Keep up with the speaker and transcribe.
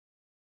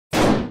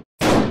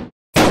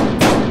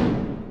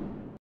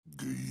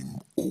Game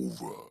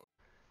over.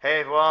 Hey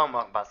everyone,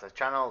 welcome back to the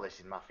channel.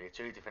 This is Mafia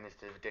 2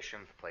 Definitive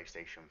Edition for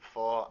PlayStation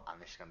 4,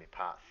 and this is going to be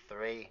part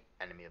 3,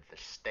 Enemy of the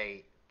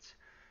State.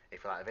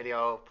 If you like the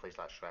video, please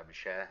like, subscribe and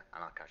share,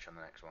 and I'll catch you on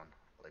the next one.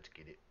 Let's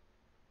get it.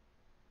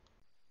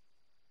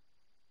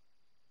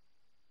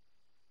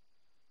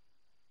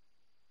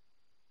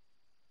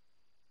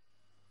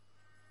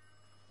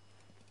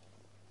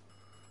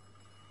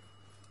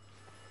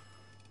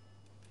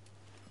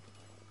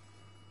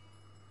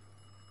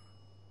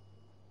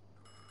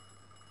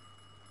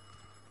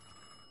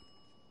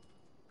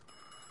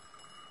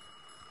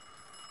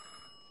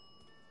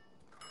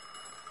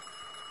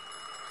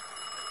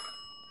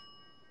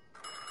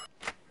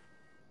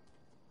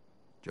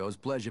 Joe's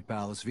Pleasure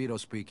Palace, Vito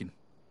speaking.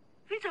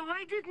 Vito,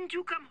 why didn't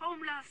you come home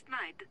last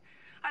night?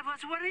 I was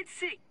worried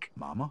sick.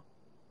 Mama?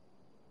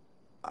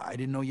 I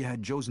didn't know you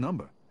had Joe's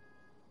number.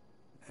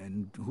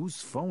 And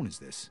whose phone is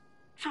this?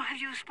 So have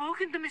you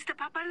spoken to Mr.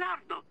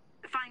 Papalardo?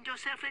 Find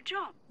yourself a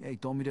job. Yeah, he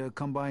told me to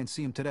come by and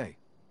see him today.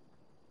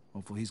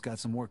 Hopefully he's got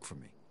some work for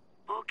me.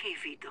 Okay,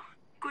 Vito.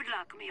 Good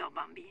luck, mio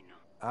bambino.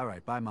 All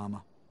right, bye,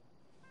 Mama.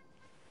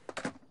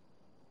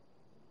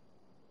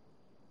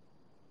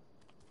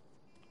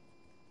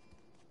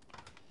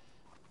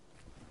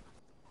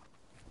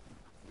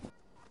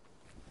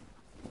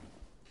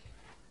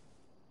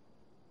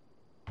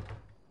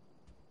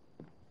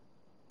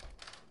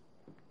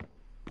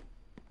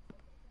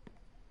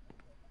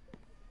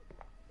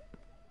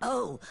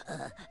 Oh,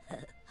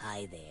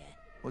 hi there.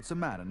 What's the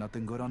matter?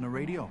 Nothing good on the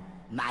radio?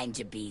 Mind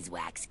your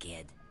beeswax,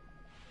 kid.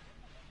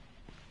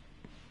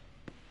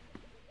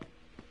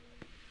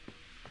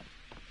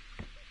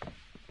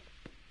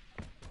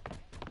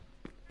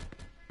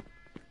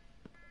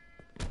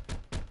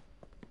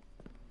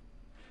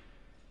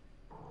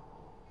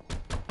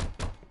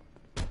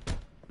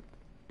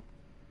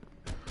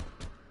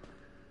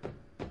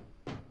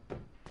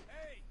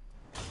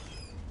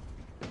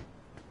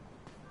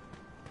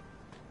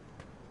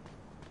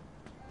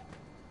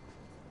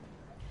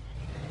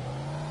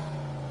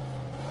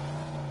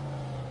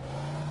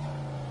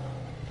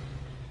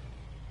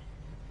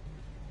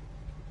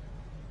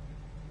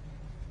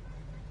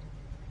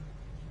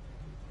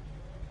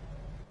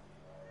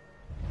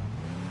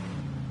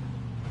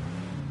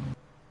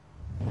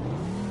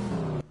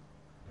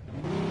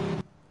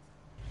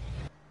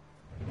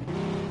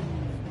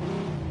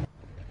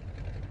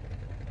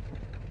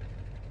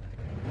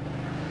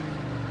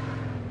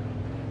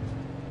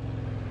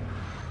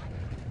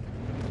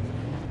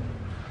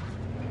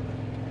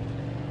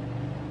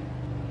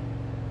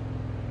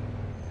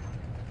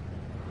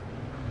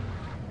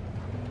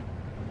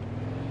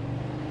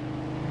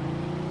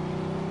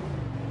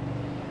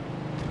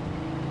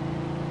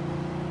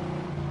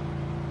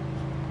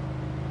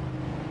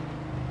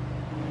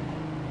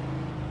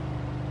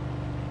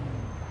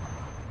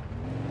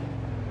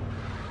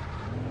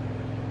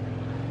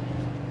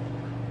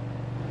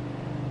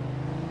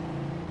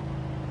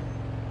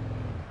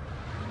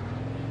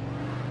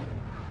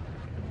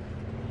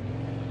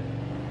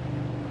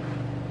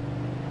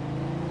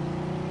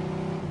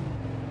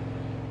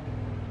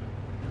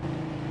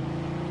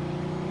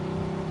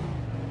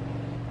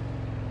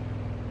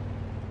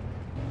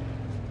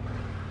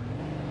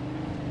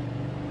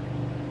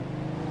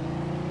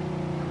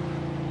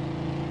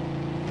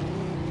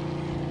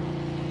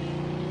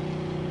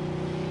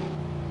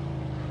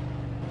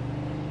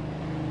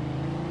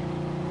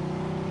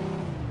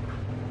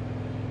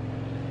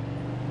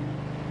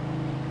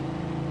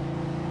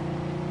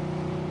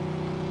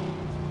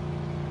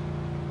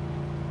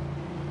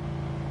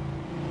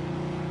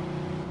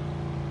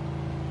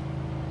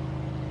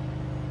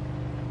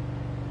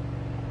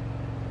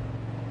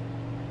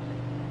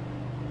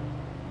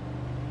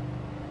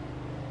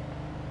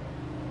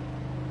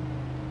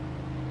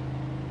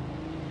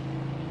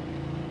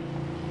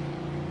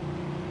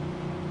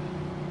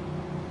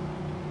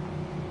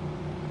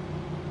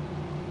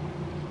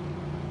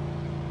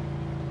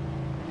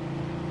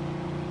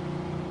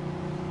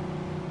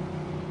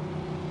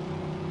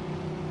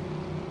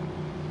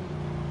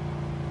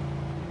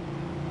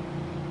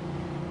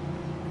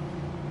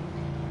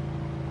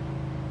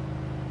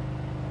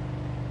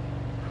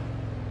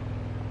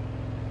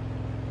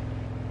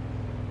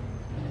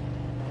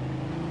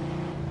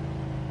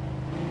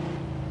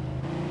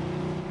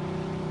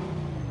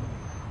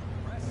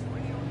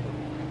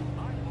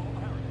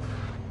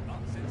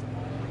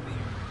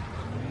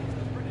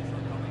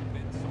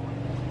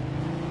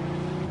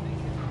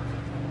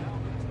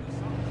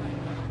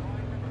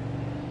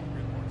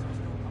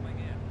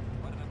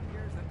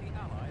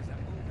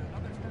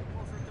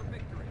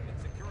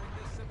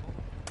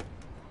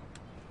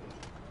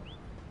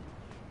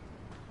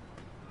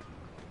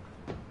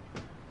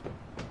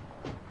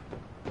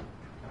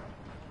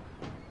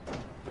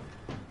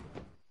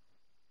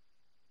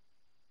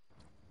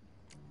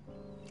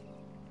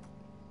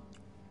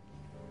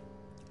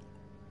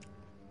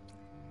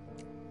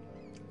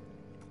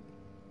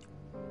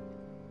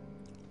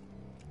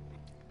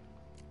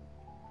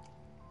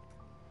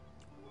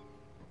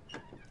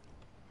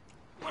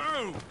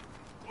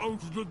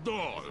 Close the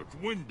door. It's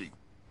windy.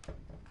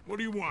 What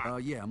do you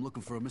want? Yeah, I'm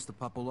looking for a Mr.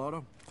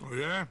 Pappalardo. Oh,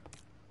 yeah?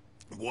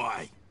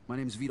 Why? My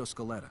name's Vito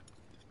Scaletta.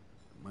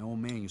 My old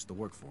man used to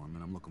work for him,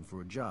 and I'm looking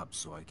for a job,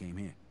 so I came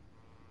here.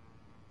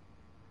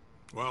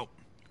 Well,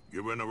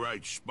 you're in the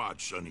right spot,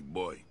 sonny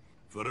boy.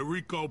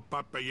 Federico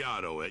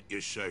Pappalardo at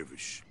your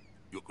service.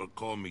 You can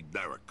call me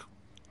Derek.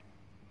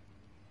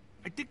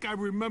 I think I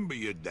remember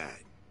your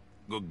dad.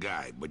 Good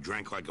guy, but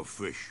drank like a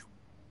fish.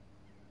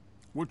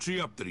 What's he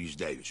up to these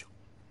days?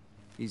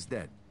 He's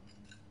dead.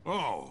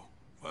 Oh,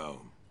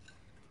 well,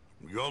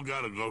 we all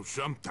gotta go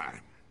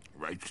sometime.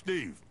 Right,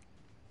 Steve?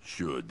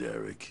 Sure,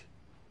 Derek.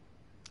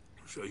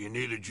 So you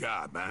need a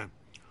job, huh?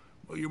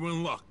 Well, you're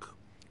in luck.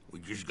 We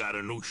just got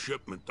a new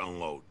shipment to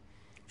unload.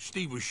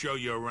 Steve will show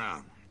you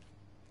around.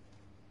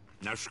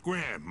 Now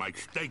scram, my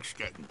steak's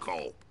getting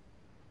cold.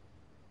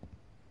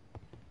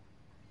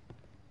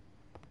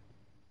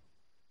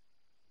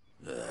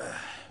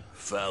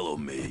 Follow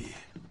me.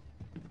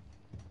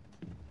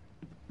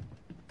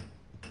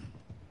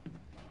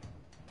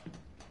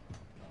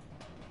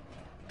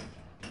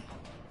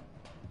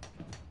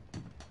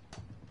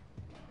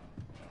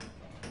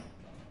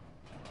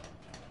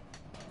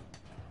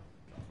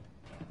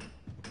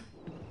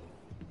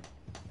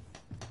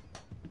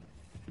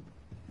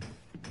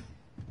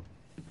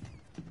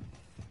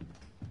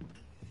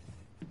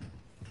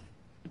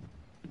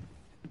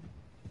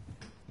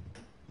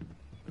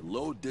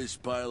 Load this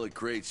pile of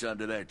crates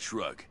onto that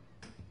truck.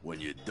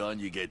 When you're done,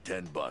 you get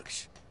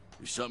 $10.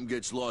 If something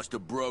gets lost or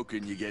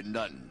broken, you get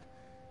nothing.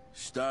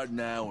 Start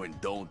now and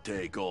don't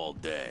take all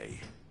day.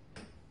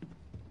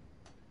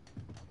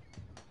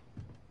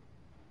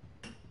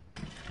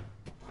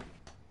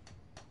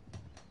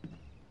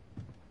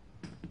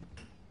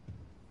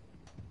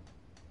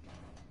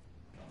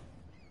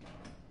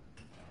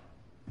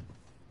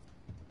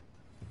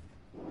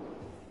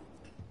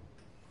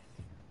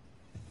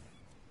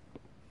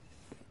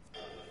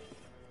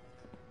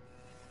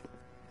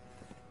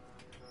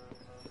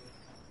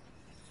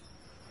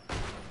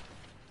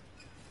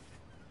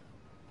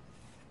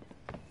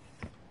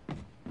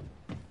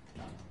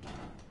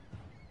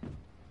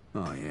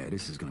 Oh yeah,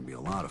 this is gonna be a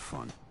lot of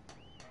fun.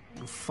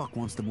 Who the fuck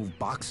wants to move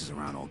boxes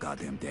around all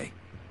goddamn day?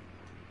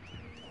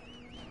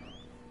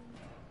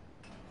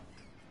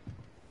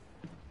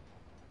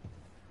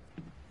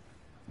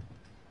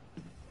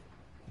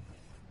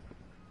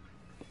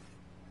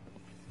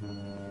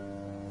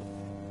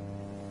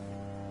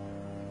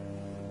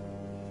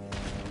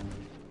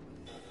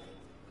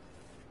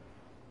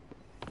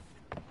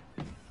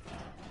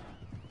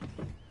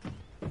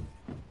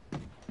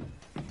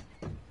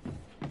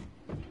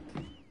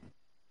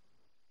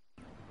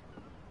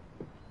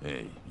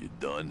 Hey, you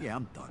done? Yeah,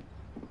 I'm done.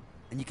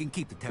 And you can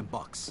keep the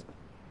 $10.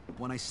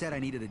 When I said I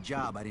needed a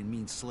job, I didn't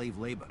mean slave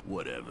labor.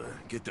 Whatever.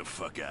 Get the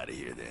fuck out of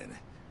here, then.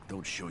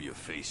 Don't show your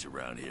face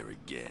around here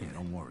again. Yeah,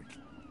 don't worry.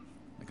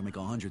 I can make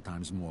 100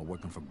 times more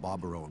working for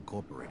Barbaro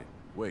Incorporated.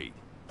 Wait,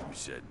 you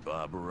said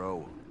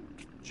Barbaro?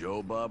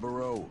 Joe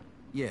Barbaro?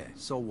 Yeah,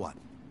 so what?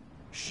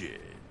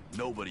 Shit.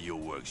 Nobody who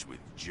works with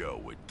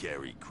Joe would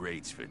carry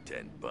crates for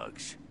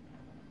 $10.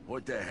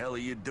 What the hell are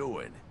you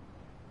doing?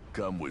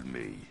 Come with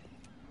me.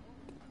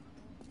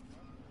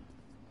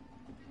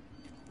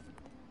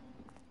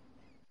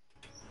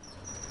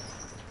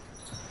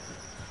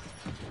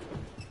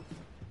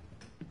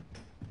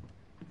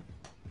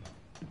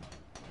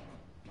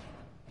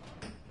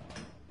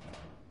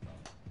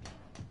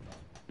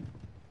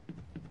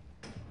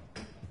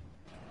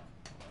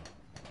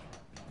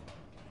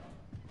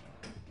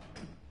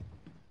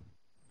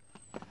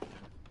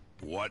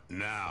 What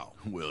now?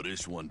 Well,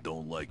 this one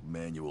don't like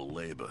manual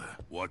labor.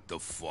 What the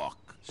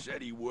fuck?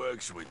 Said he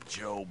works with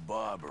Joe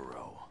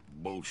Barbaro.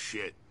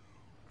 Bullshit.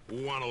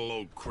 Who wanna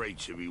load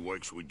crates if he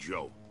works with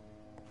Joe?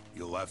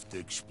 You'll have to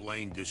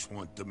explain this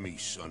one to me,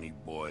 sonny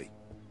boy.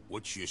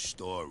 What's your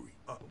story?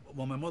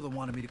 Well, my mother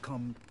wanted me to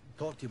come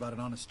talk to you about an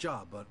honest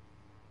job, but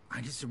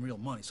I need some real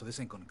money, so this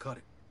ain't gonna cut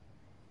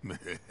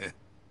it.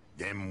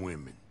 Them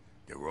women,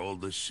 they're all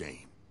the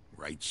same.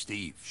 Right,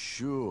 Steve?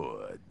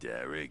 Sure,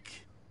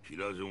 Derek. She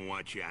doesn't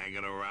want you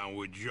hanging around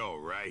with Joe,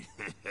 right?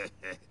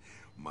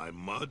 My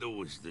mother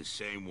was the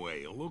same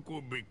way. Look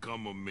what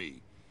become of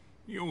me.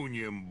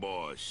 Union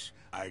boss.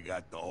 I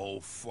got the whole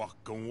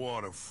fucking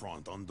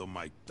waterfront under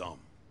my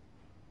thumb.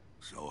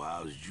 So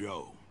how's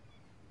Joe?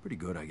 Pretty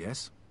good, I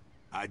guess.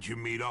 How'd you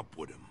meet up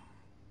with him?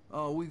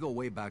 Oh, we go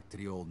way back to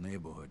the old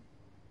neighborhood.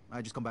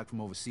 I just come back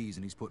from overseas,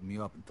 and he's putting me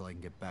up until I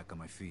can get back on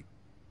my feet.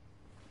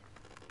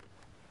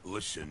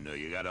 Listen,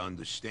 you gotta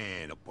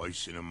understand, a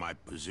person in my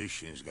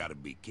position's gotta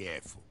be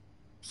careful.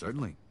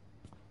 Certainly.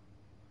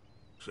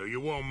 So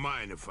you won't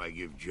mind if I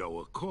give Joe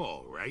a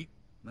call, right?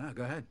 Nah,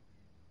 go ahead.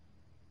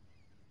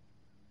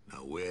 Now,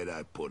 where'd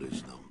I put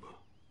his number?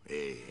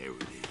 Hey, here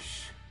it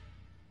is.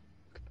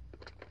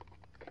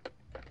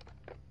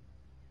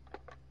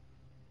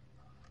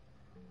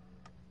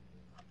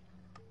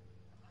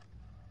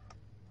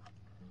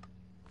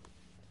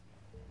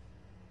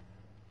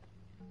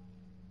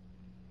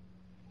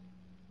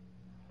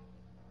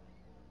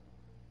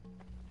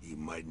 He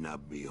might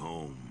not be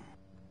home.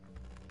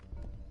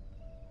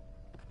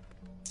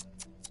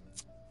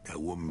 That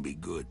wouldn't be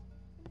good.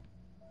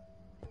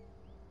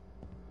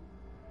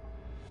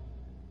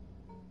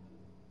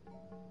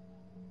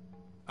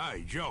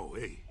 Hi, Joe.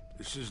 Hey,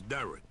 this is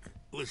Derek.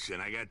 Listen,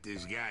 I got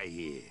this guy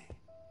here.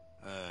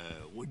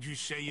 What'd you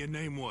say your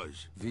name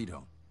was?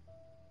 Vito.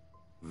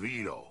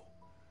 Vito.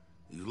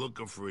 He's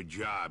looking for a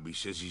job. He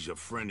says he's a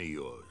friend of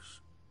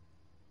yours.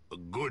 A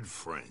good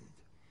friend.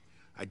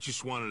 I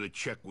just wanted to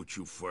check with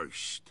you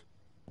first.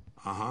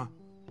 Uh-huh.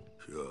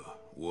 Sure.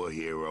 War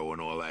hero and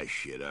all that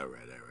shit. All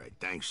right.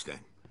 Thanks, then.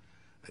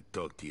 I'll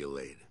talk to you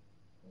later.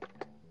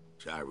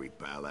 Sorry,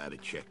 pal. I had to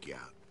check you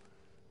out.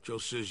 Joe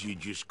says you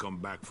just come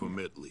back from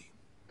Italy.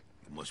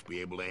 You must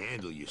be able to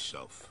handle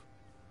yourself.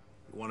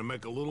 You want to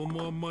make a little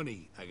more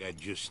money? I got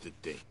just the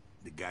thing.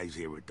 The guys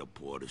here at the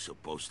port are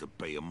supposed to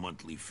pay a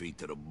monthly fee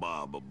to the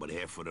barber, but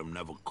half of them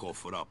never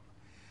cough it up.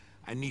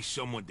 I need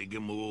someone to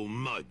give them a little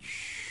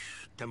nudge.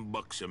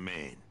 $10 a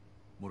man.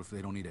 What if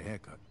they don't need a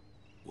haircut?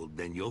 Well,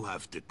 then you'll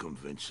have to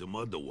convince them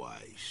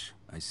otherwise.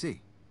 I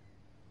see.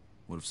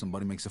 What if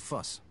somebody makes a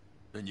fuss?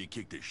 Then you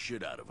kick the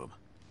shit out of them.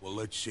 Well,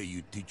 let's say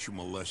you teach them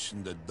a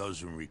lesson that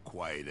doesn't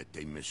require that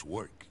they miss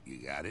work. You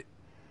got it?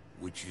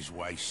 Which is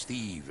why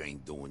Steve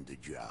ain't doing the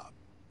job.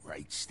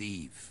 Right,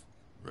 Steve?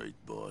 Right,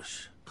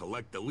 boss.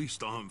 Collect at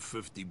least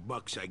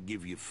 $150, I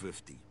give you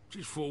 50.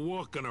 Just for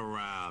walking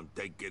around,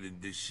 taking in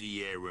the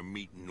sea air and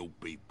meeting new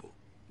people.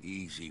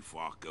 Easy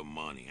fucking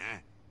money, huh?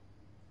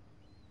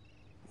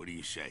 What do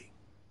you say?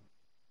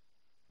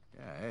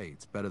 Yeah, hey,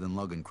 it's better than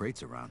lugging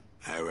crates around.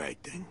 All right,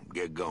 then.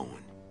 Get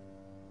going.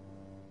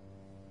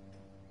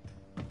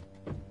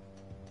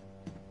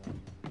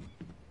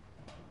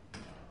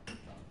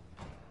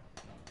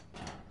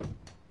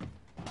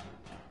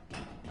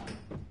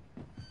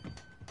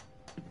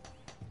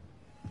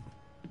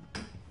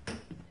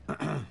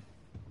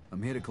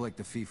 I'm here to collect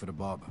the fee for the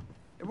barber.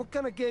 And what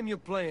kind of game you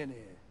playing here?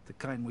 The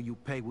kind where you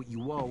pay what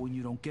you owe and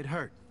you don't get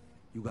hurt.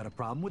 You got a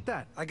problem with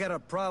that? I got a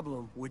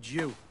problem with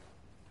you.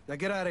 Now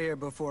get out of here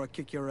before I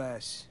kick your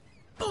ass.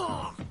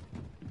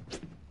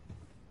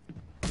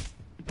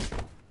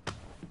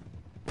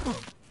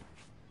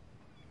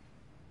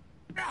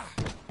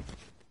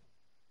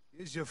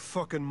 Here's your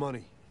fucking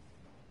money.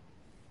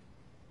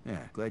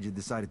 Yeah, glad you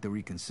decided to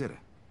reconsider.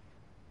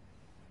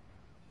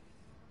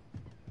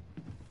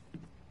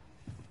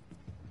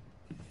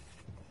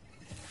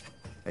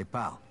 Hey,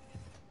 pal.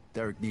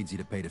 Derek needs you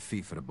to pay the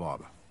fee for the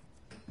barber.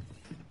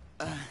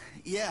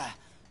 Yeah.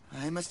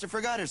 I must have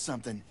forgot or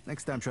something.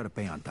 Next time, try to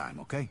pay on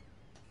time, okay?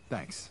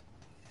 Thanks.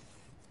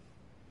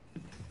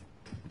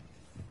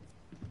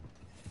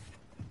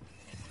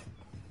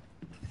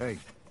 Hey,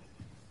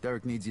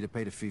 Derek needs you to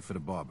pay the fee for the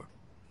barber.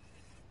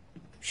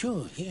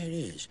 Sure, here it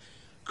is.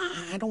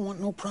 I don't want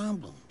no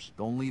problems.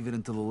 Don't leave it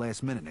until the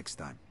last minute next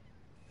time.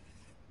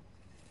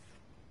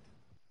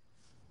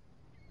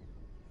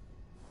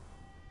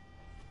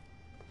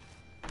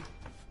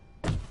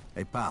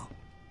 Hey, pal.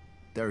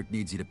 Derek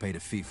needs you to pay the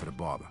fee for the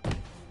barber.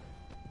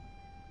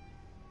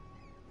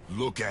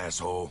 Look,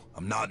 asshole,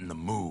 I'm not in the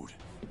mood.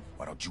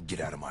 Why don't you get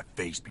out of my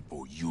face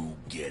before you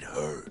get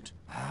hurt?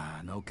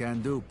 Ah, no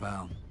can do,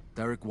 pal.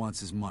 Derek wants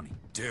his money.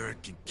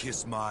 Derek can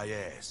kiss my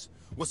ass.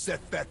 What's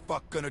that fat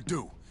fuck gonna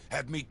do?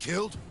 Have me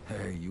killed?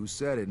 Hey, you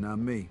said it, not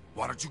me.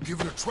 Why don't you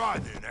give it a try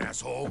then,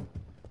 asshole?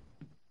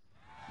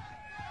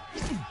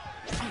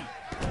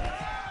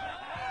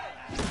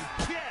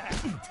 Yeah,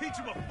 teach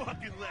him a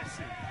fucking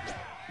lesson.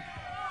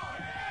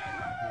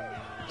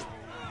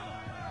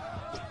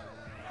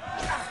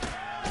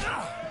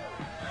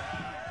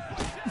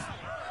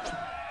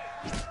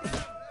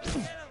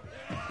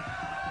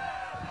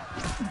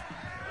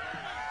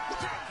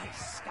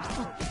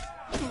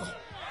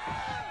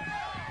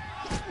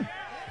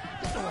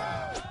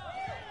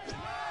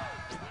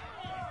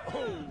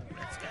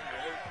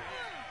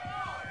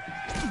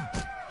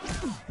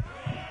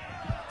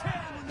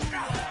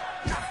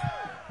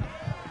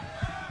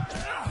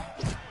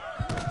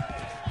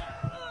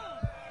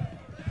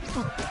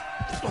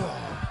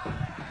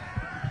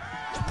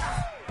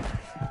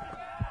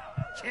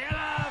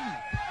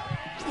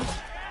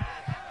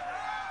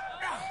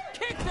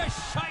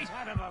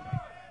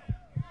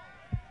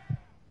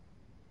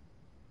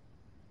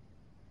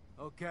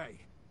 Okay.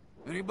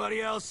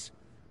 Anybody else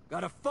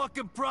got a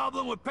fucking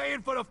problem with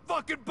paying for the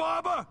fucking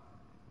barber?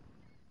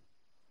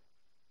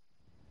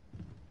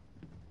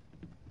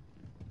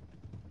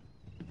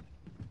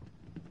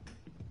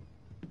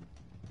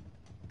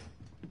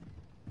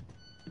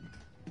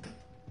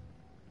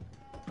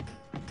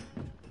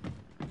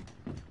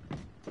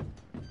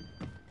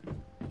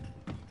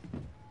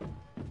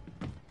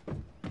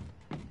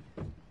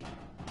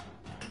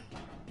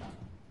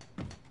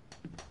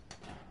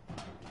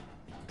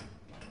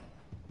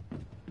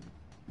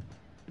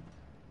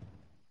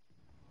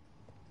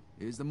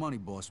 Here's the money,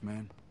 boss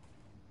man.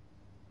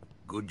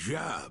 Good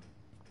job.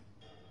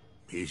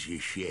 Here's your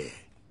share.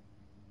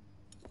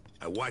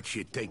 I watched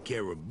you take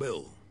care of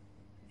Bill.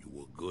 You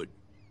were good.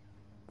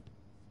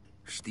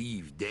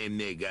 Steve damn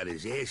near got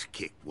his ass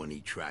kicked when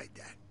he tried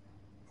that.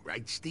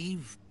 Right,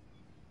 Steve?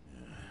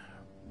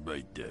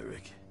 Right,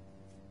 Derek.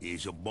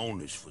 Here's a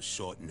bonus for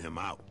sorting him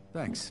out.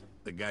 Thanks.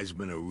 The guy's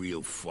been a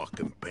real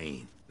fucking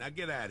pain. Now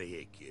get out of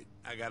here, kid.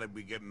 I gotta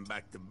be getting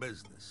back to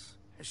business.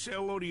 And say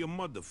hello to your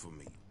mother for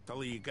me. Tell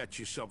her you got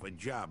yourself a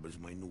job as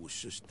my new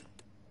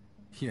assistant.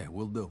 Yeah,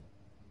 will do.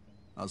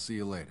 I'll see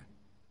you later.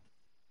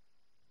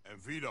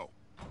 And Vito,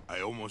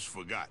 I almost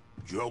forgot.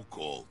 Joe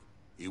called.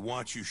 He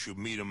wants you should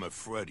meet him at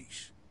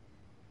Freddy's.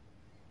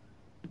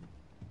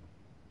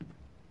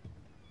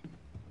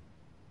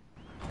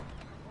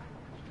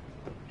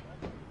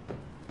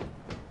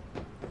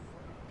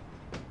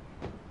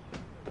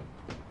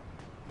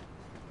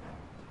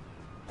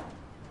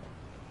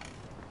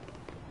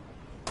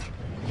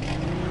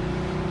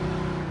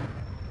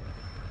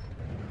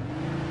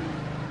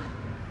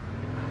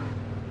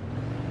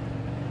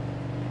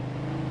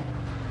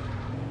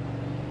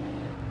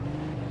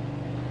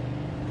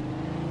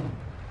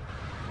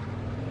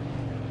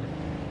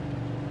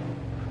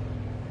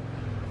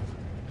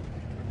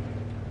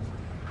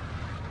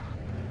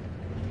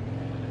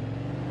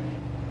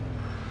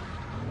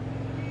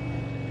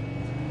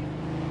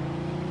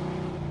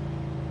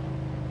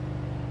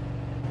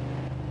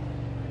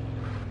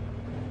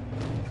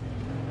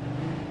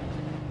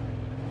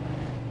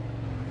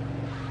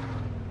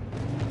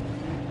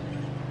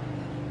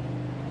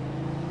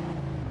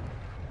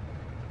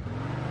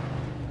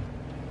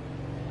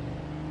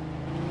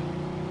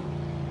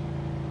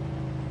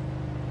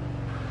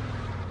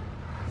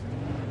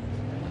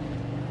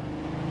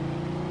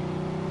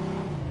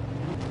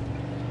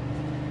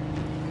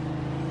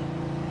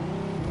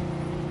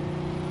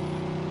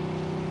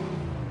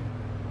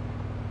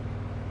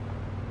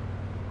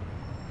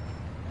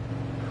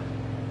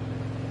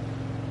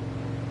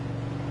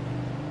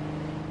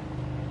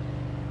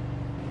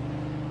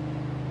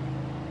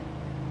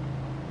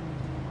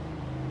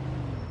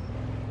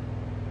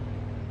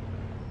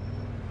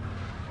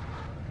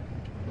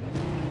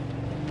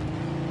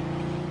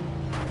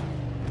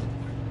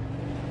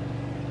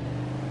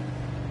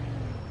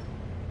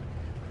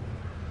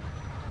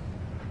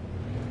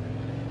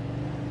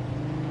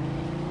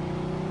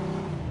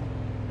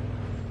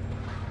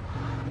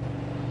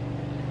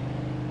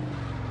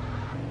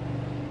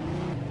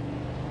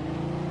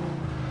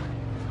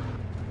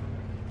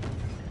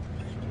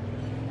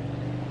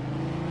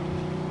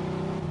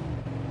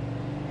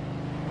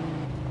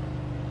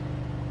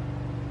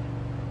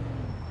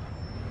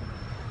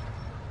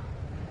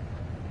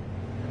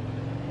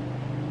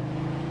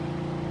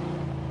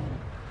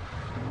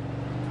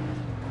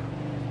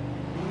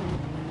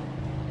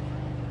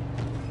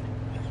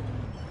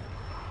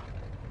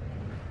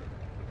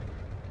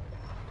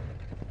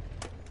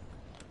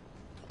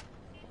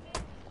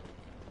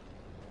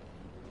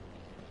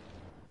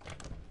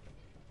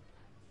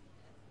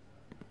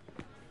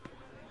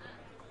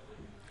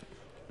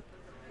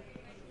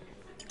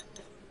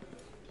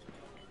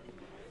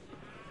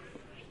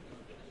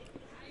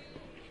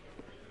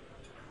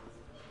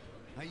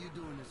 How you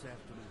doing this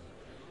afternoon?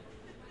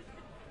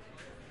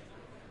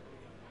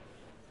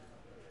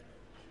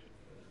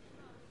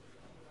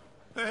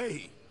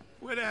 Hey,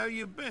 where the hell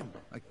you been?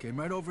 I came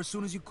right over as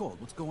soon as you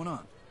called. What's going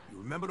on? You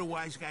remember the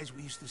wise guys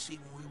we used to see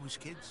when we was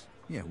kids?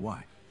 Yeah,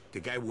 why? The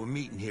guy we're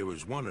meeting here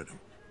is one of them.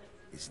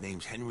 His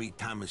name's Henry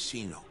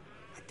Tomasino.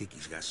 I think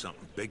he's got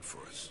something big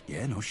for us.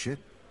 Yeah, no shit.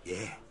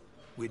 Yeah.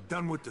 We're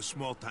done with the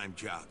small-time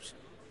jobs.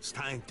 It's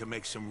time to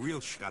make some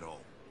real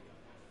shuttle.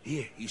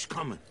 Here, he's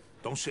coming.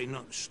 Don't say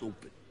nothing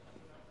stupid.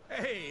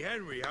 Hey,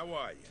 Henry, how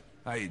are you?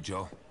 Hey,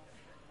 Joe.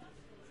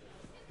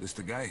 This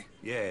the guy?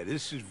 Yeah,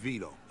 this is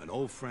Vito, an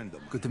old friend of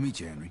mine. Good to meet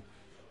you, Henry.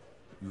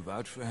 You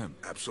vouch for him?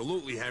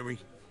 Absolutely, Henry.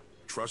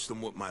 Trust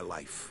him with my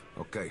life.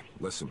 Okay,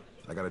 listen.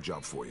 I got a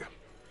job for you.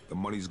 The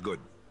money's good.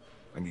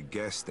 I need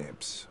gas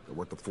stamps. They're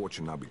worth a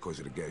fortune now because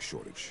of the gas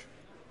shortage.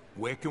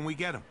 Where can we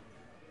get them?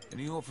 In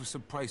the Office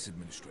of Price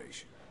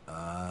Administration.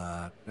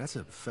 That's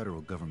a federal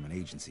government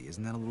agency.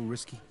 Isn't that a little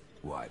risky?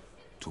 What?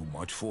 Too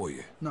much for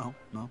you? No.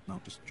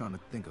 Just trying to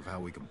think of how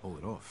we can pull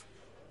it off.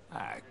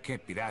 It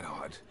can't be that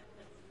hard.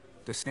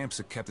 The stamps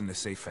are kept in the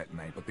safe at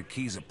night, but the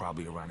keys are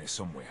probably around here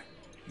somewhere.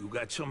 You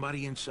got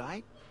somebody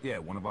inside? Yeah,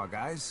 one of our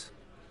guys.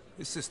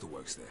 His sister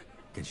works there.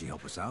 Can she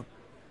help us out?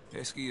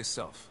 Ask her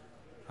yourself.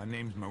 Her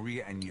name's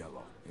Maria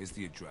Agnello. Here's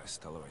the address.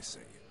 Tell her I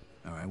say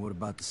it. All right, what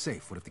about the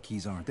safe? What if the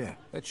keys aren't there?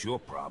 That's your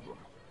problem.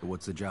 But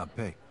what's the job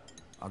pay?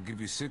 I'll give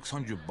you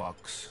 $600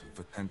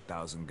 for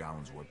 10,000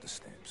 gallons worth of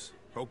stamps.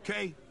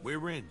 Okay,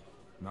 we're in.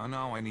 No,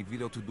 I need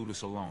Vito to do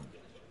this alone.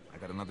 I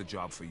got another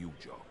job for you,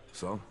 Joe.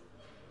 So?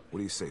 What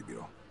do you say,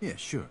 Vito? Yeah,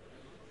 sure.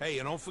 Hey,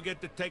 and don't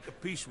forget to take a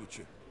piece with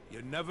you.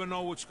 You never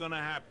know what's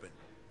gonna happen.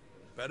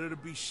 Better to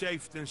be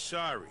safe than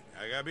sorry.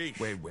 Agabish.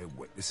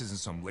 Wait. This isn't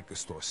some liquor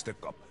store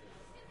stick-up.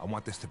 I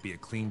want this to be a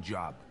clean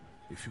job.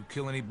 If you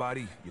kill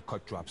anybody, your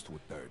cut drops to a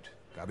third.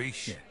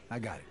 Gabish? Yeah, I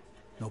got it.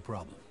 No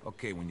problem.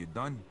 Okay, when you're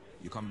done,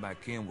 you come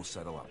back here and we'll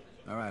settle up.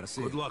 All right, I'll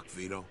see you. Good luck,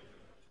 Vito.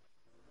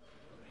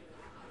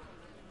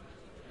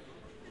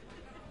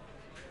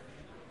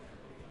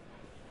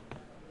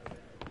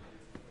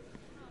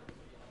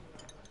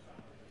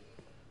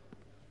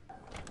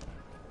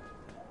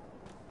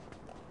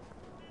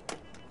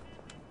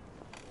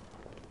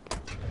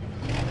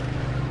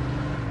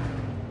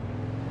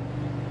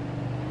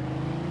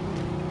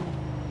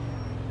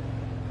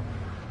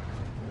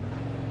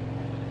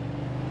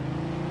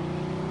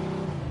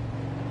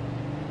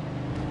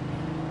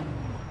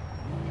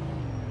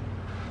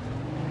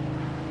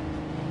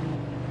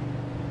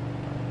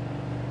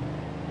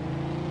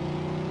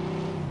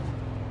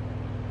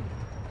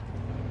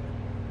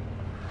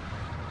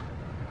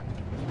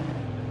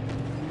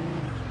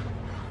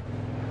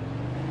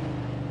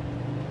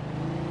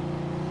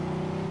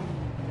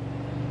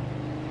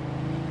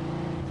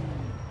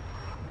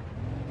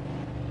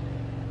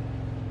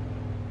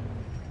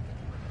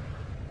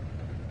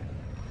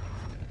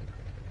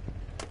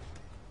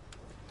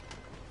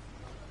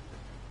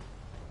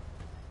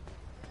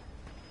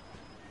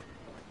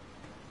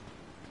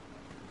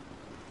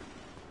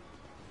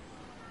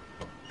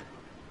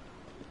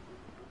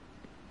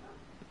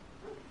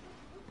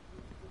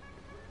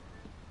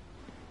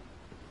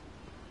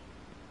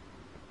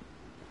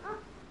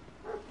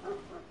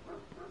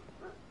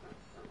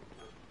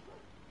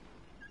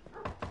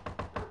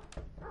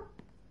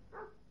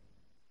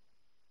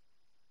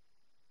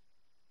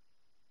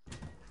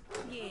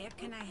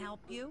 can I help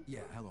you?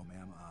 Yeah, hello,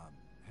 ma'am.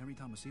 Henry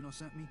Tomasino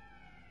sent me.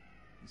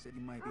 He said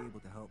you might be able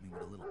to help me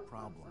with a little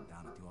problem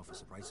down at the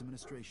Office of Price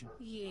Administration.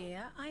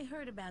 Yeah, I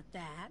heard about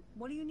that.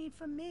 What do you need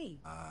from me?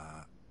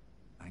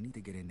 I need to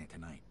get in there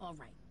tonight. All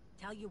right,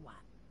 tell you what.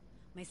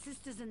 My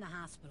sister's in the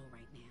hospital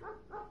right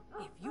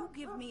now. If you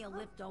give me a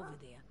lift over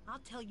there, I'll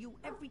tell you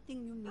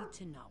everything you need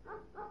to know.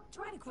 It's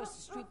right across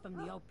the street from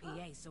the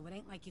OPA, so it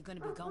ain't like you're gonna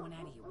be going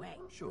out of your way.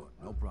 Sure,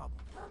 no problem.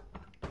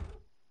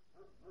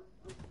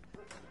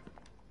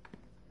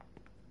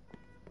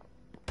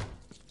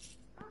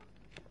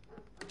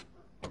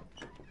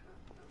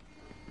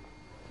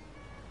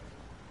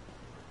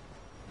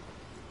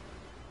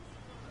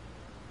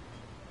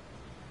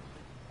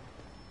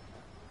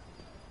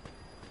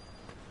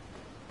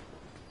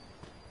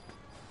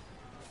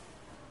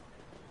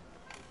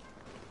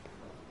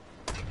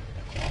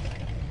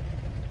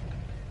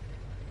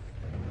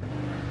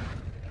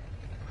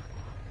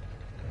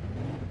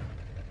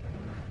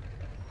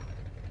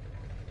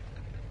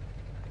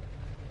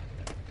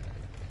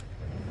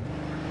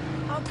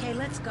 Okay,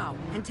 let's go.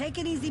 And take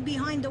it easy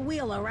behind the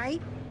wheel, all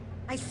right?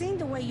 I seen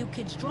the way you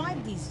kids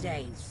drive these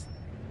days.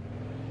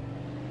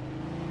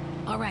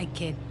 All right,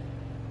 kid.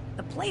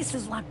 The place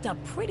is locked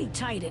up pretty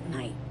tight at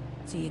night,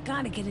 so you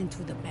gotta get in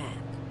through the back.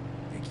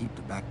 They keep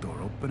the back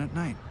door open at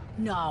night?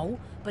 No,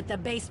 but the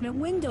basement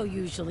window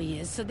usually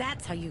is, so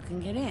that's how you can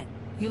get in.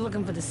 You're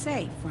looking for the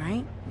safe,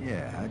 right?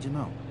 Yeah, how'd you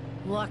know?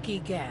 Lucky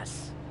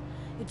guess.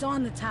 It's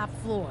on the top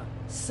floor.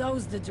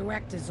 So's the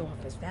director's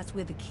office. That's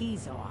where the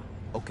keys are.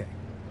 Okay.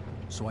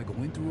 So I go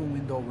in through a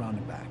window around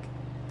the back,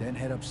 then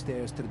head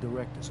upstairs to the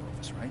director's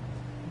office, right?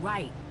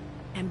 Right.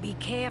 And be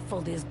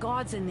careful, there's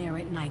guards in there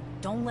at night.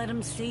 Don't let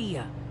them see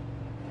you.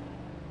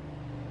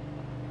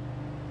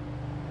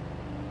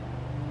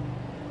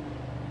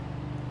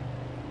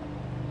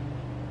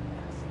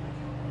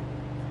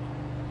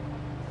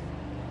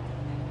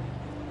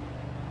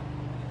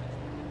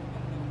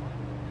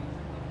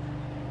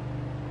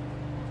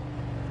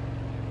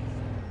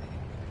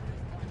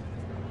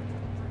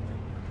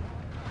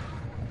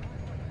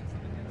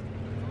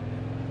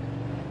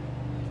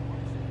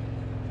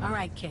 All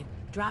right, kid.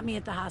 Drop me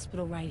at the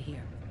hospital right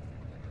here.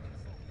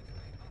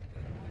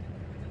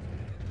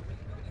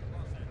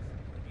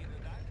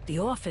 The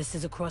office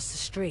is across the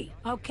street.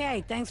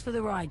 Okay, thanks for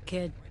the ride,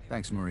 kid.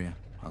 Thanks, Maria.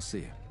 I'll see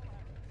you.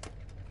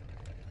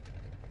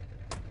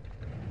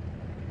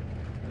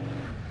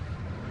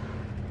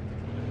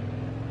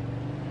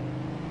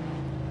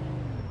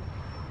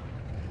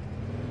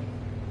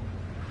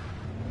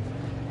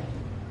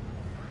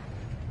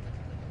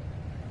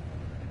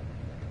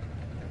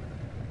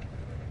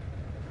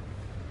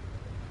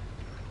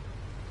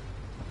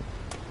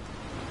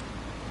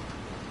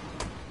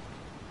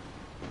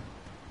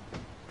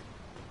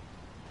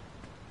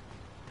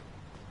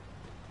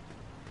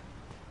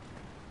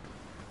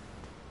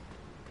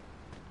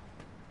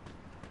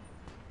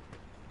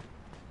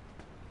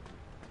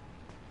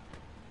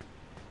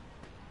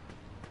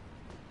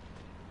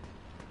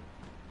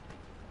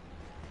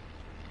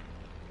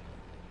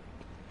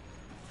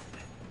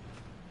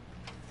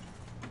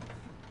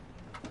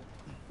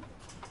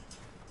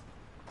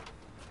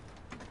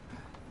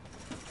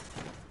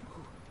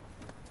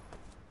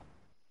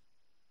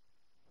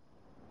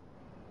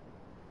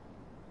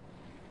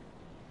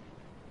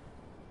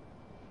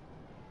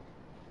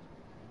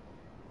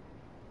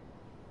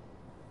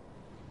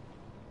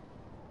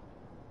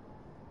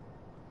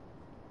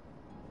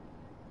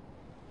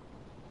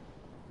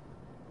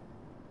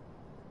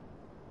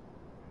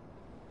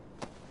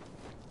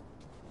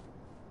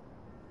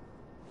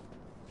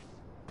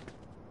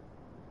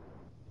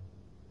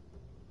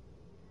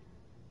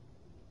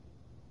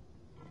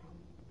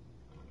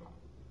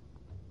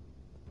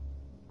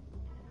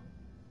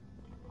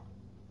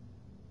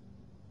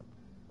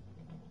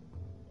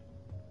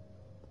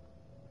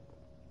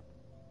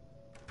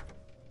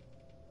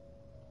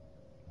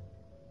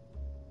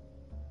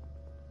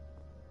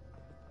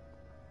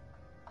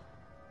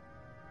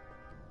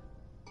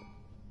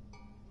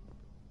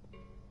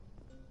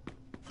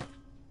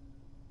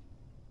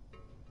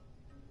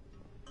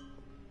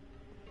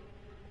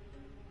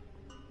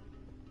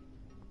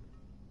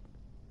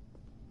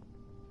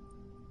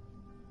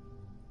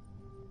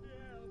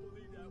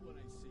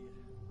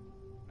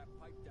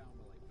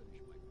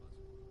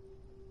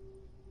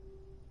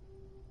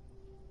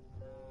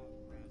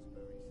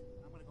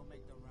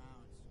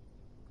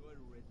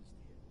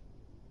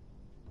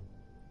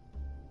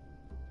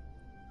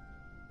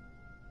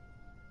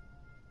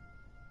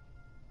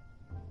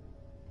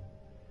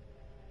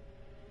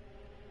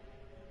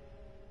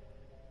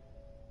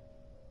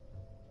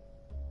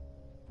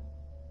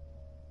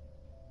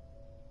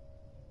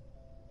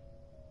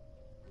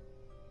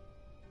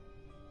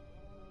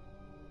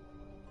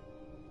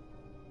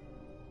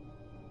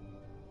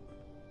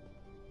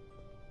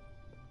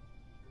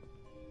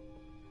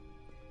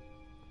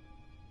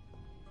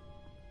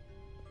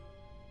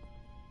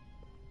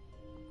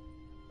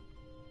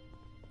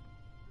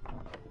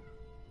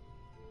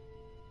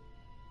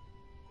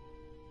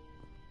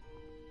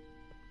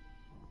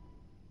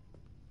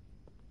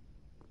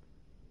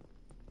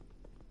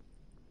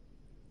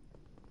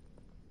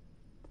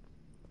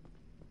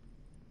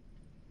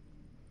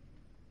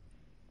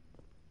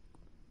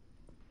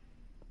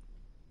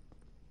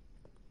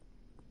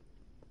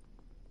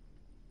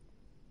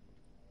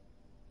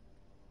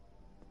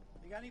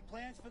 got any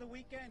plans for the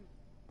weekend?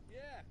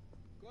 Yeah,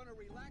 gonna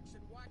relax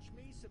and watch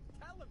me some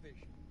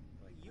television.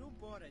 Well, you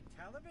bought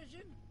a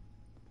television?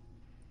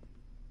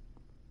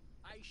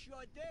 I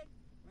sure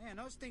did. Man,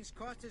 those things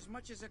cost as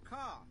much as a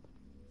car.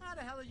 How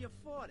the hell did you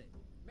afford it?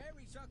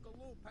 Mary's Uncle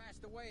Lou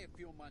passed away a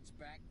few months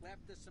back,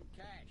 left us some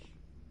cash.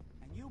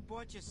 And you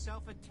bought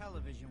yourself a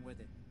television with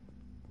it.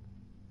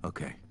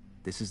 Okay,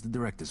 this is the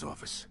director's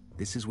office.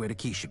 This is where the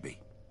key should be.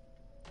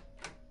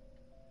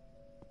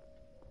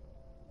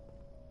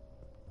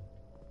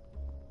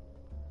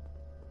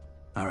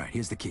 All right,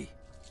 here's the key.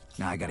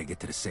 Now I gotta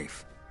get to the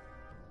safe.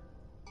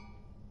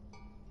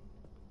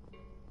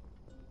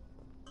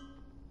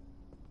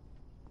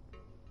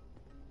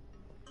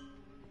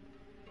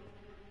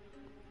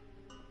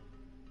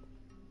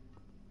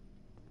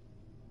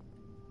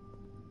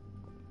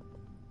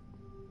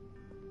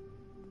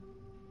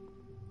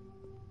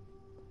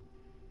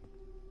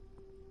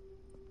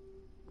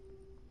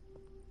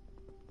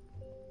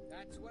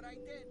 That's what I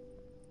did.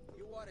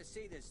 You ought to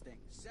see this thing.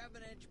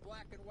 7-inch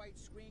black and white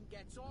screen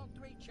gets all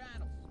 3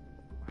 channels.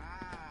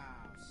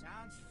 Wow,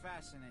 sounds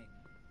fascinating.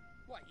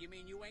 What, you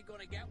mean you ain't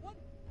gonna get one?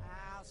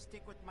 I'll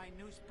stick with my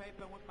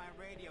newspaper and with my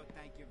radio,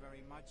 thank you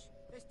very much.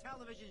 This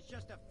television's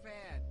just a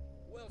fad.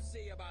 We'll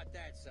see about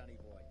that, sonny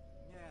boy.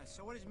 Yeah,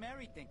 so what does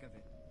Mary think of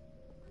it?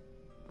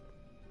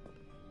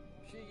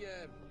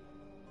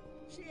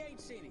 She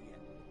ain't seen it yet.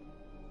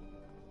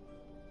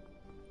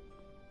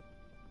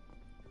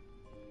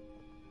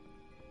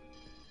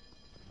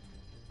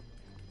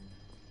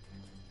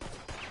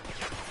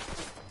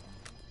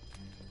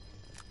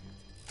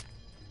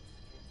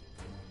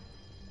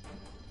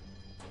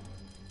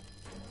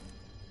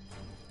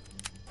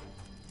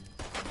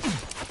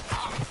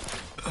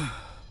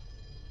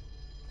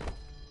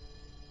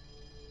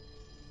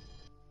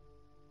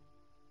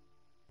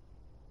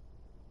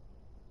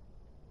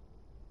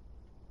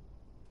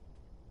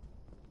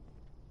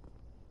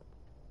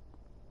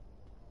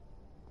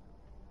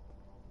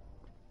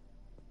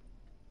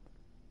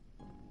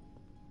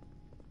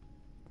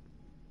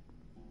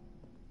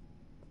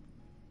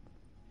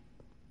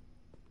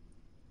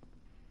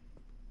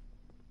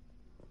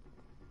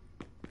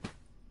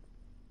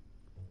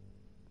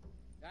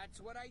 That's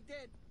what I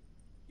did.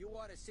 You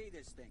ought to see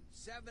this thing.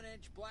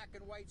 7-inch black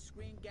and white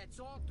screen gets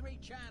all 3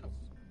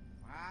 channels.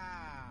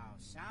 Wow,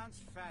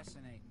 sounds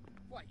fascinating.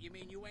 What, you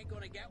mean you ain't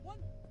gonna get one?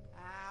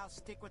 I'll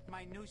stick with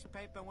my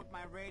newspaper and with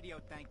my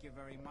radio, thank you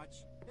very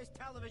much. This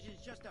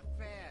television's just a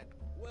fad.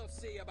 We'll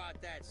see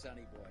about that,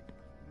 sonny boy.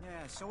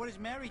 Yeah, so what does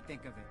Mary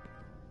think of it?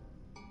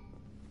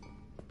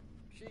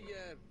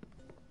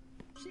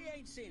 She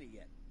ain't seen it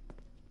yet.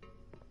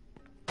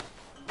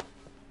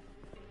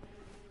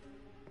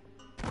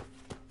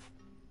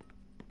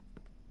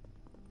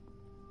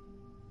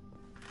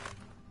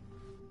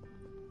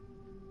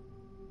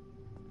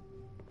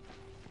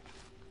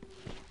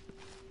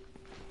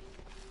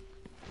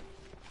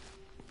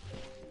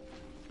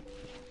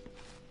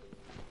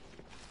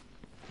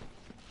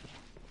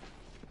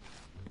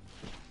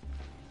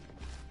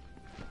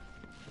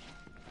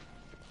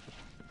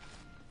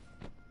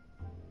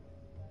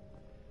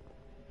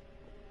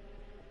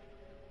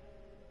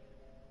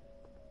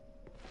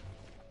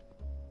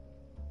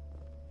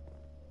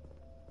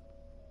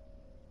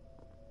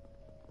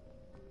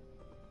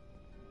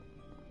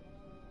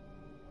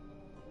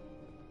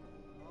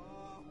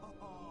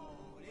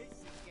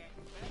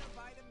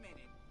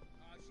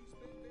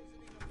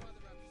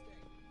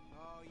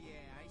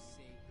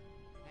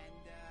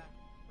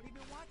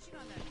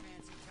 On that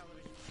fancy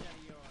television set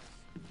of yours.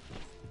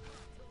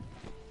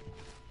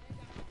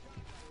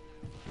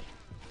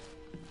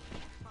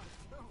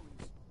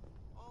 Cartoons.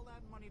 All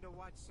that money to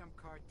watch some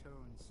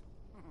cartoons.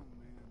 Oh,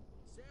 man.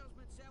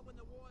 Salesman said when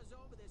the war's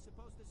over, they're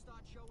supposed to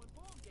start showing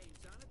ball games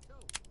on it,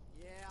 too.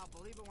 Yeah, I'll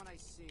believe it when I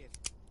see it.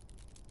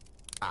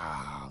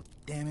 Ah,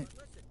 damn it.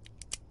 But listen,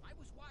 I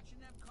was watching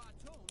them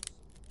cartoons,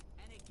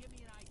 and it gave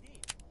me an idea.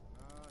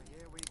 Oh,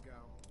 here we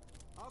go.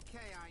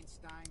 Okay,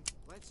 Einstein,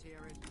 let's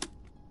hear it.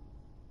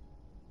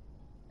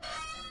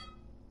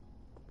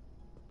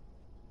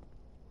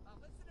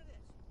 Listen to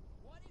this.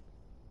 What if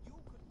you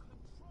could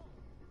control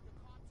the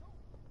cartoon?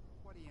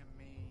 What do you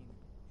mean?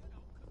 You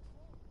know,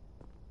 control.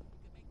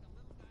 You can make the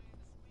little guy on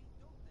the screen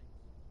do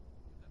things.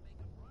 You can make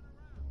him run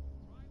around,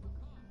 drive a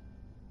car,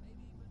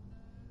 maybe even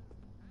have him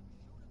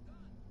shoot a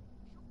gun,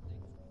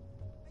 shoot things.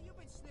 Hey, you've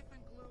been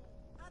sniffing glue.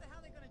 How the hell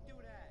are they gonna do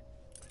that?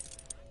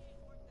 I ain't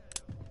worked that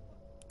out.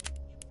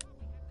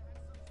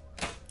 Look, you probably have to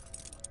have some sort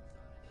of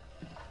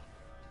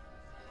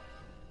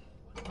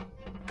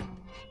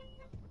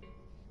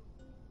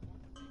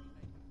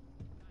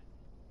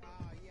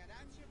Oh, yeah,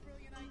 that's your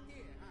brilliant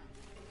idea, huh?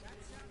 That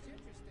sounds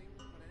interesting,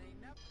 but it ain't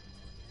never...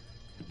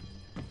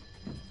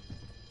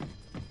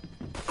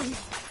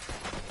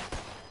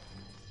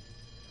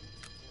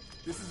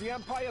 This is the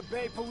Empire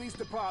Bay Police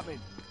Department.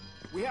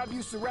 We have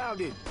you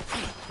surrounded.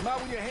 Come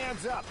out with your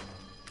hands up.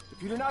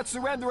 If you do not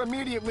surrender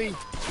immediately,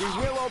 we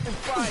will open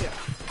fire.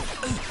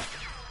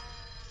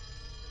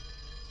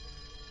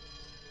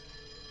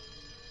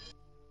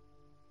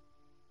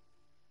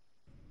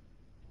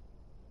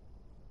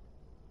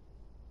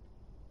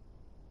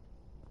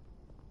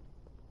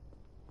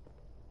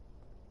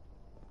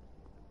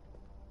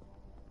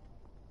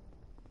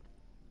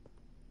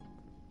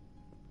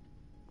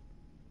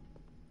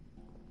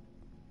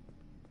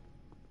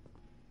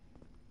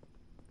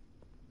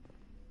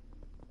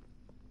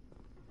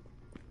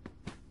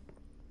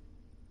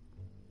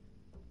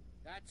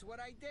 That's what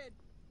I did.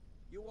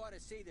 You ought to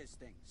see this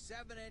thing.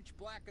 7-inch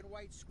black and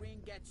white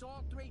screen gets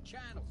all 3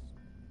 channels.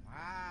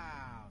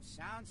 Wow,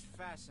 sounds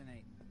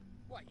fascinating.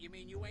 What, you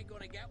mean you ain't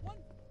gonna get one?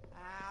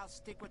 I'll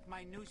stick with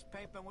my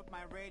newspaper and with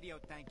my radio,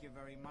 thank you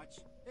very much.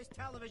 This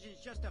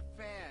television's just a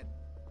fad.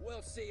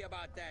 We'll see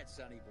about that,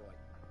 sonny boy.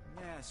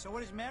 Yeah, so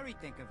what does Mary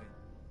think of it?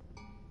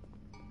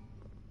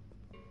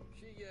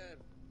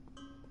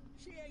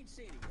 She ain't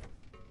seen it yet.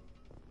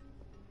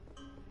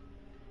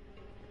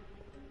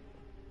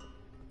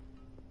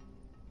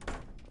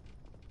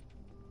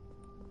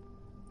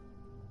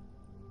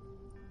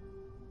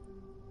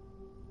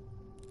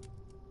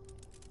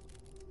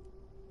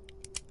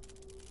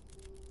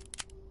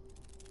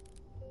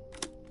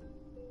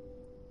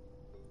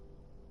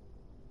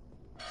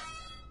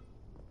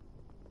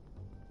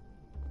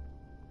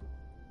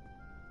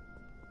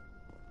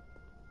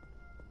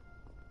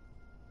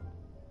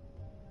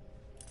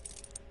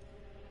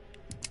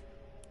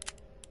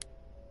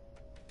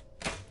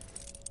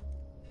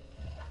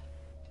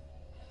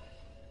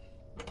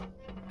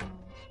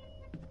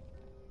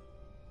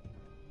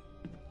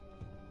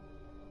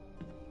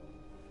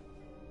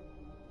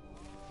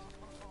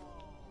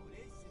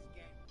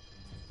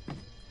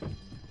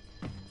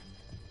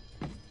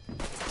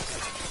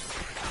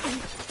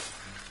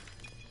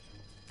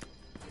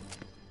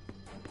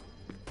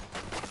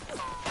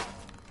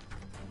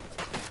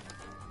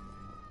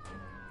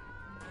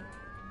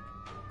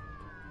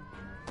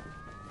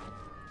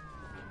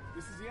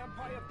 This is the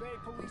Empire Bay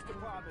Police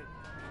Department.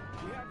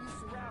 We have you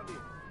surrounded.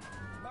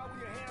 Come out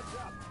with your hands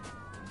up.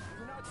 If you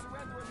do not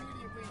surrender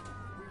immediately,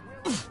 we will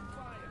open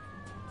fire.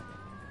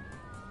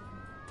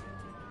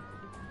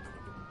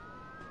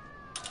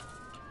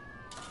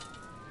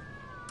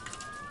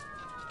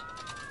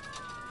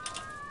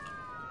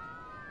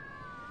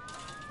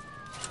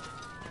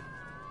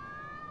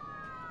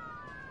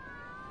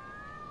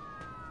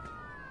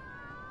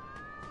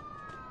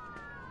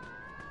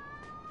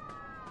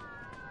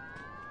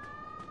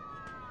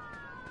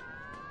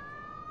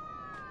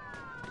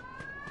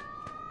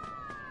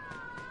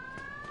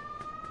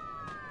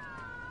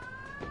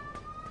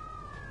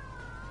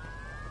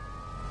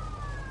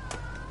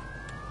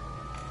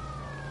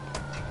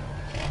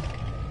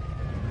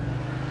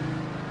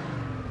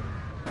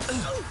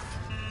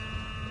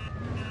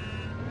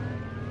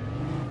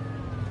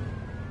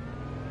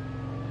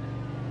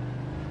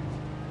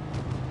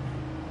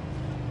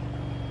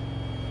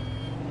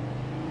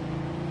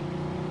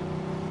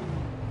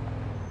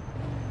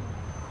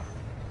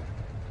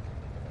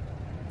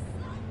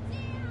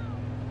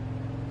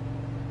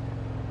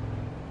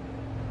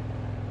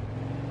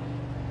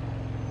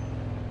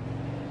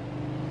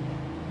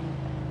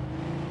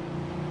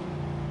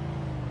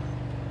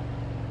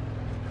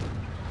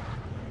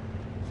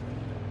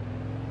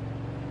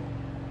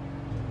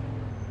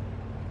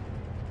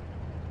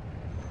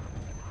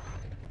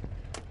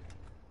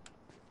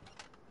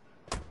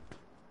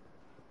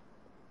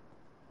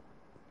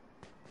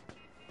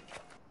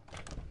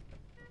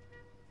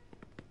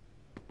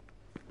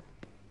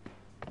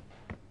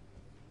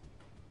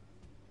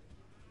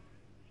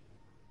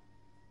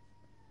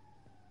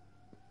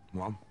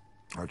 Well,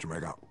 how'd you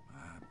make out?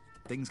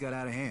 Things got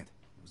out of hand.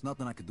 There's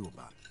nothing I could do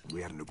about it. We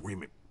had an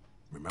agreement,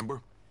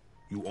 remember?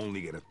 You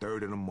only get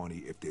 1/3 of the money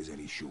if there's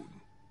any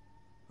shooting.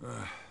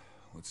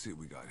 Let's see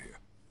what we got here.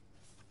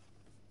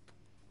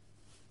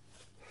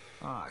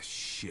 Ah,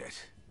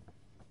 shit.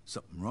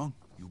 Something wrong?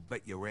 You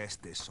bet your ass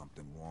there's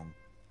something wrong.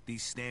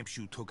 These stamps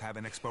you took have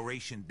an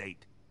expiration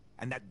date,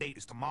 and that date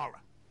is tomorrow.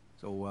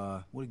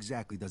 So, what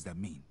exactly does that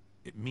mean?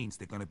 It means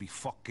they're gonna be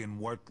fucking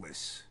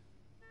worthless.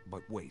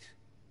 But wait.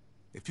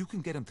 If you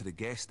can get them to the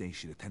gas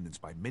station attendants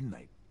by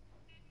midnight,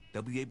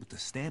 they'll be able to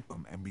stamp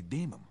them and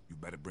redeem them. You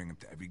better bring them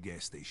to every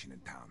gas station in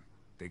town.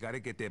 They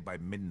gotta get there by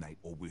midnight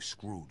or we're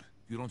screwed.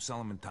 If you don't sell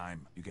them in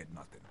time, you get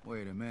nothing.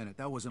 Wait a minute,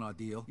 that wasn't our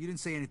deal. You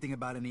didn't say anything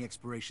about any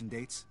expiration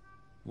dates.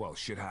 Well,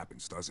 shit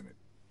happens, doesn't it?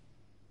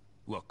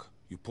 Look,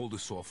 you pull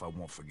this off, I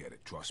won't forget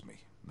it, trust me.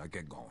 Now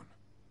get going.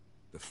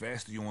 The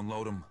faster you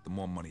unload them, the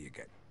more money you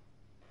get.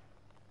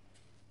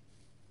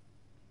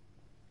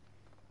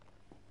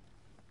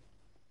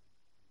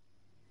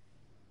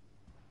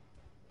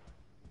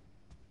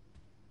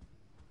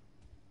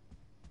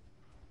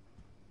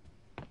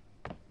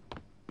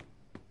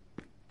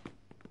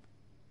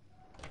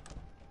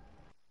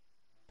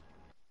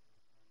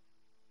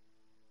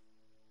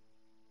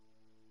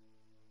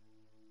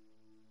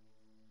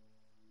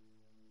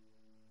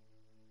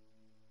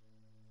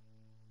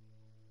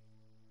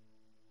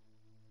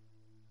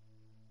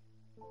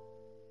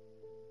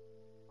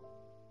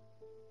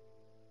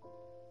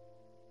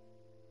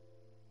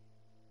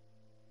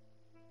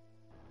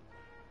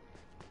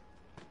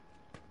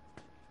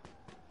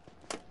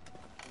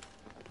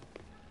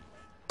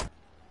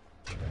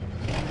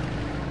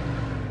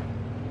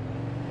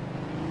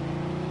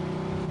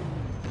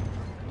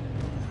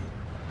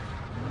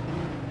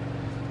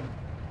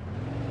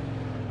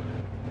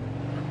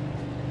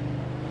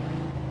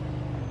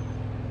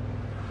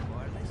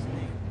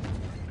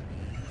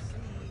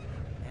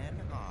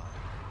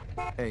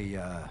 Hey,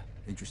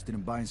 Interested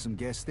in buying some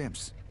gas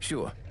stamps?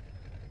 Sure.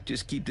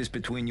 Just keep this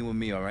between you and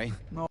me, all right?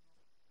 No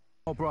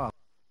problem.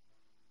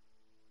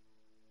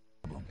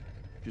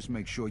 Just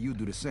make sure you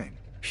do the same.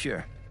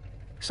 Sure.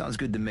 Sounds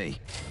good to me.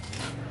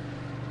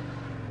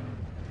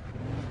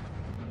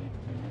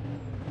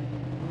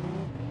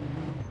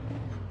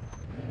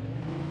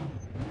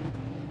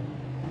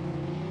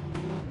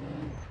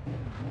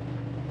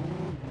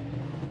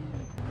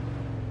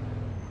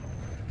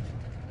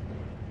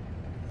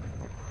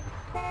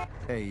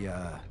 Hey,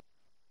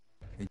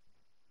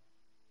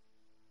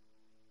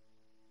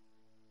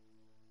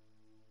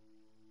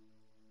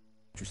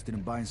 interested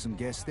in buying some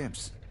gas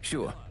stamps?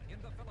 Sure.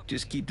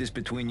 Just keep this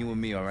between you and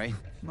me, all right?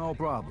 No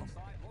problem.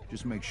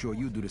 Just make sure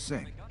you do the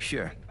same.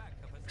 Sure.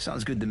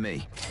 Sounds good to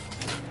me.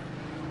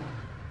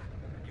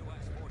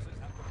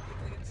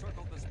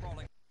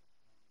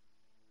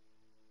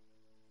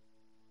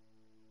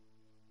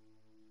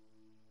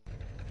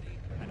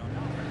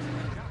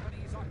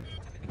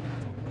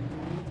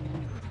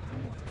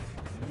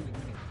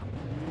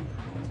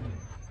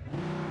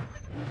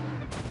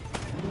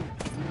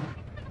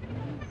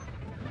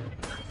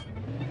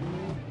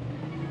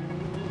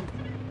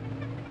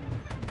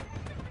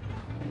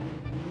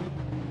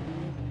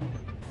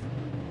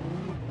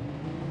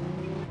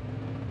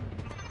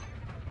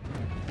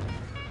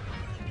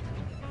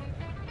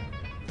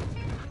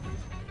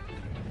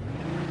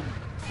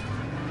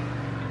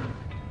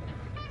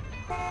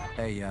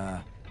 Hey,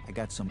 I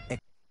got some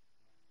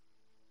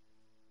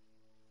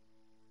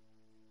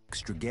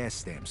extra gas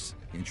stamps.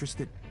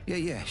 Interested?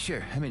 Yeah,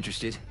 sure. I'm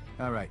interested.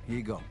 All right, here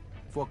you go.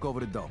 Fork over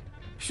the dough.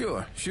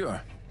 Sure.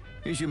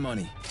 Here's your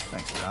money.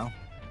 Thanks, pal.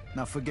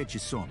 Now forget you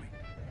saw me.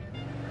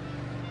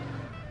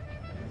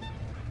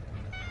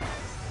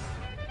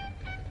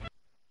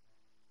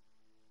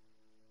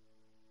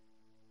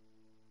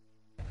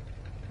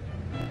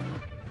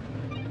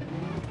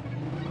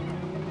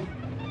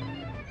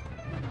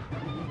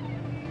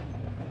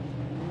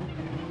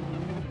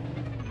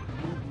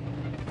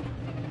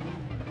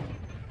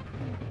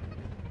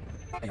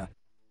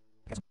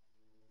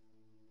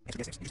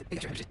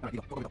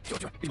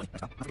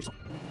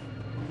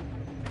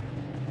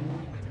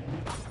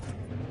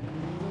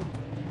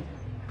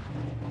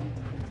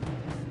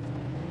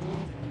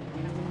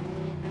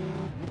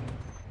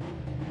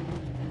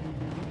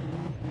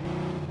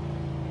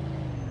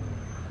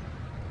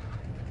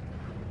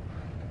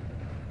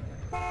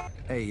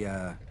 Hey,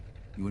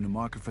 you in the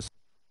market for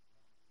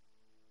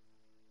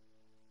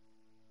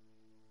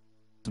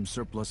some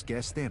surplus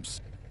gas stamps?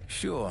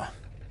 Sure.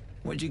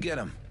 Where'd you get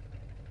them?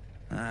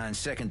 On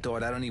second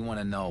thought, I don't even want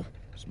to know.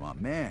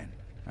 Smart man.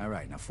 All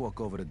right, now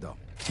fork over the dough.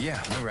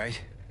 Yeah, all right.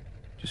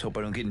 Just hope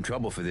I don't get in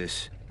trouble for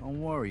this.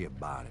 Don't worry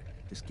about it.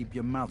 Just keep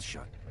your mouth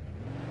shut.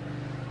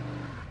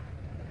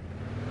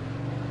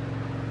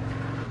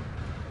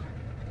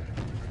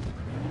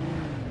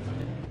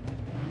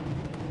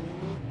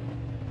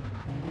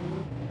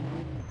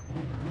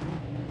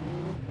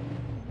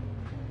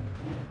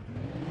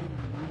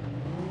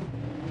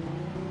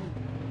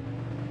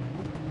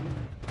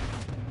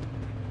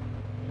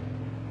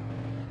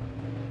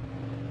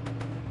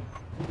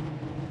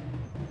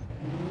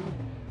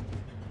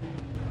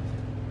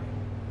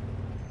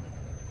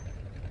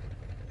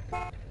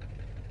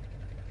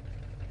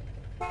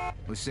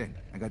 Listen,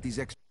 I got these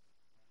extra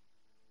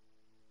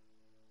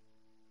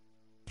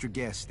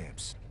gas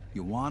stamps.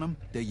 You want them?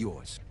 They're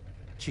yours.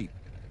 Cheap.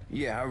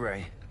 Yeah, all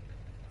right.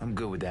 I'm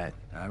good with that.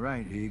 All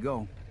right, here you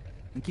go.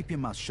 And keep your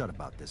mouth shut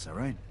about this, all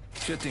right?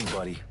 Sure thing,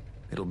 buddy.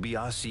 It'll be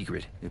our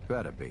secret. It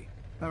better be.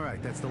 All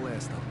right, that's the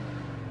last of them.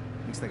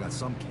 At least I got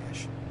some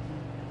cash.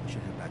 I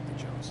should head back to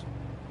Joe's.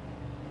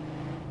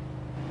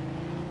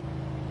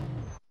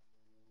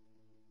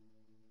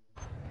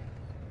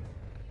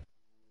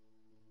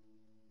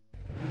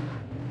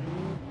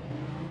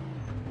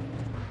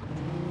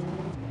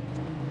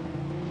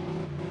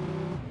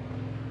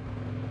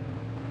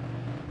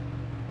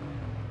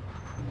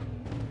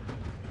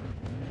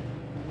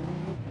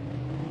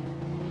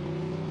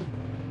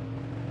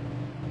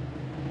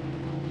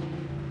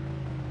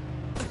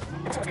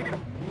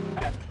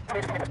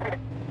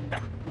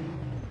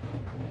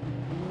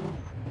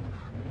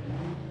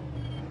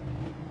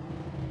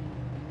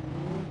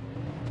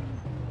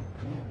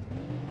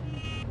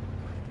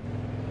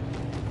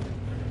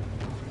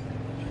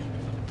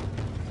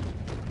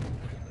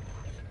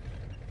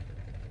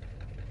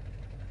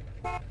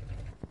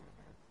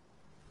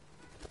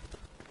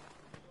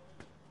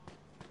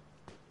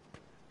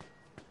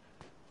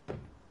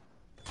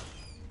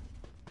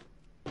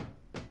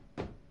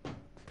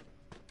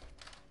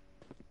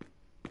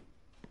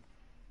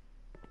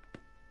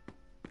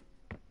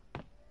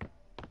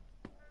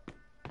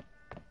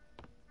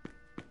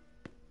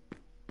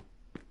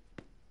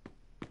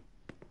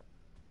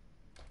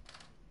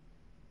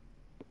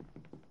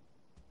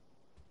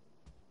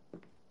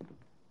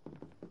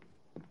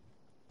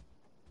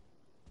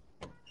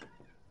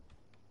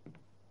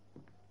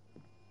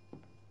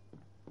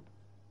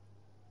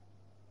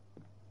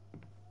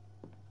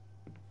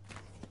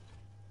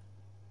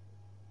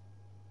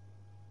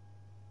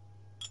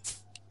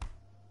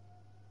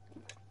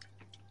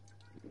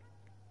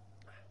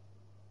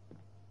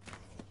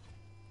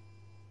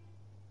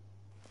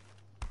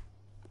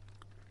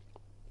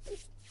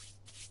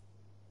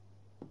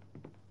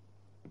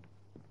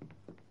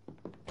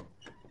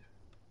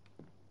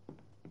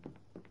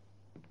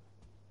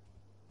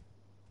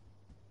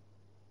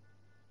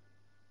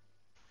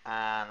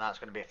 that's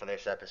going to be it for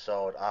this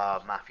episode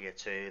of Mafia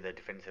 2, the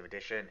Definitive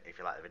Edition. If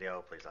you like the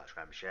video, please like,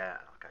 subscribe, and share,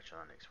 and I'll catch you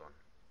on the next one.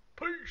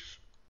 Peace!